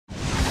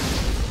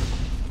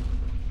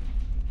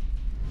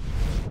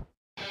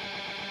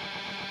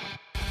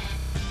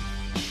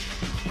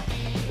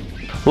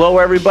Hello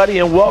everybody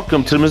and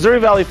welcome to the Missouri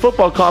Valley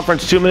Football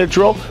Conference 2-minute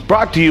drill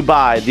brought to you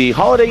by the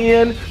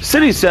Holiday Inn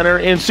City Center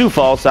in Sioux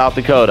Falls, South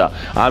Dakota.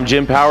 I'm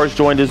Jim Powers,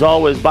 joined as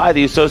always by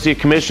the Associate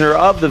Commissioner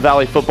of the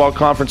Valley Football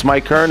Conference,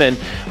 Mike Kern. And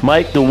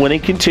Mike, the winning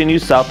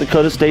continues. South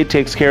Dakota State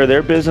takes care of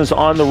their business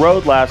on the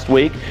road last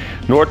week.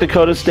 North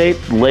Dakota State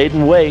laid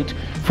in wait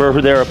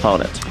for their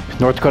opponent.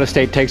 North Dakota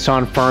State takes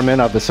on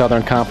Furman of the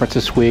Southern Conference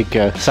this week.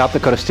 South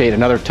Dakota State,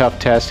 another tough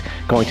test,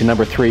 going to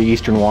number 3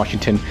 Eastern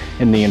Washington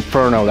in the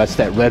Inferno. That's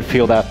that red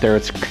field out there.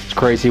 It's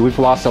crazy. We've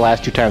lost the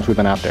last 2 times we've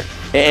been out there.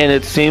 And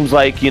it seems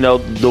like, you know,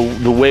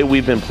 the way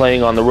we've been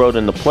playing on the road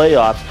in the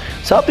playoffs,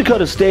 South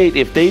Dakota State,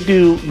 if they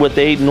do what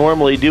they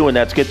normally do, and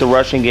that's get the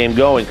rushing game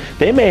going,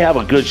 they may have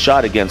a good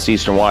shot against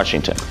Eastern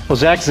Washington. Well,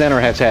 Zach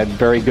Zenner has had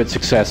very good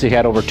success. He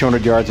had over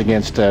 200 yards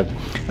against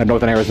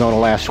Northern Arizona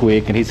last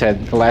week, and he's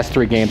had the last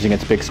 3 games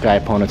against Big Sky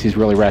opponents. He's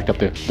really racked up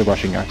the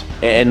rushing yards.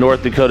 And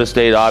North Dakota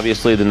State,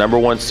 obviously the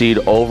 #1 seed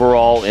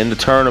overall in the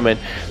tournament,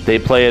 they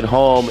play at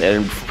home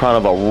in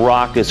front of a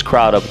raucous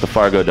crowd up at the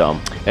Fargo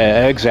Dome.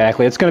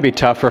 Exactly. It's going to be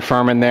tough for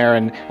Furman there,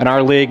 and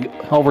our league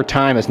over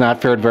time has not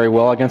fared very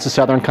well against the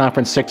Southern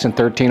Conference,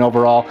 6-13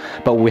 overall,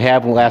 but we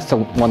have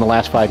won the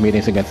last 5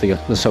 meetings against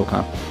the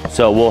SoCon.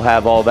 So we'll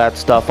have all that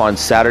stuff on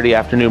Saturday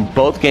afternoon,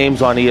 both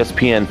games on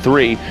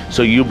ESPN3,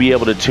 so you'll be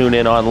able to tune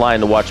in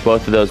online to watch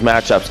both of those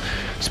matchups.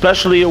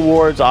 Specialty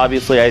awards,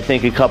 obviously, I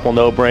think a couple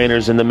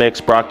no-brainers in the mix.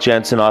 Brock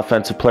Jensen,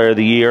 Offensive Player of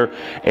the Year,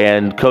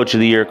 and Coach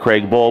of the Year,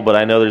 Craig Bull, but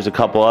I know there's a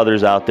couple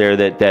others out there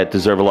that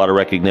deserve a lot of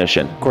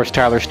recognition. Of course,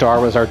 Tyler Starr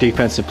was our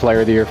Defensive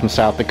Player of the Year from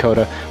South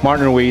Dakota.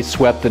 Martin Ruiz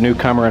swept the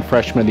Newcomer and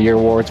Freshman of the Year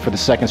awards for the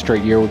 2nd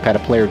straight year. We've had a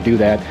player do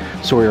that.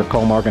 Sawyer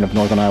Colmargan of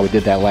Northern Iowa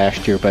did that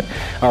last year. But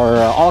our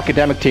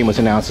all-academic team was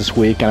announced this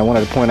week, and I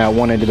wanted to point out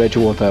one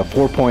individual with a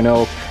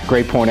 4.0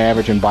 grade point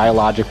average in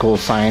biological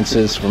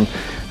sciences from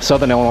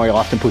Southern Illinois,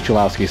 Austin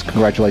Puchalowski.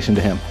 Congratulations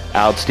to him.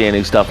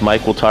 Outstanding stuff,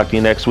 Mike. We'll talk to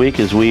you next week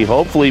as we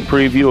hopefully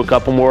preview a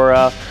couple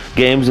more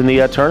games in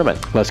the tournament.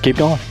 Let's keep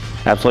going.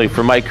 Absolutely.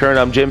 For Mike Kern,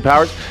 I'm Jim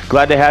Powers.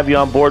 Glad to have you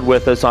on board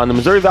with us on the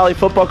Missouri Valley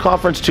Football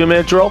Conference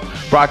 2-minute drill,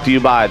 brought to you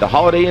by the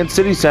Holiday Inn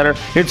City Center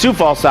in Sioux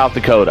Falls, South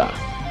Dakota.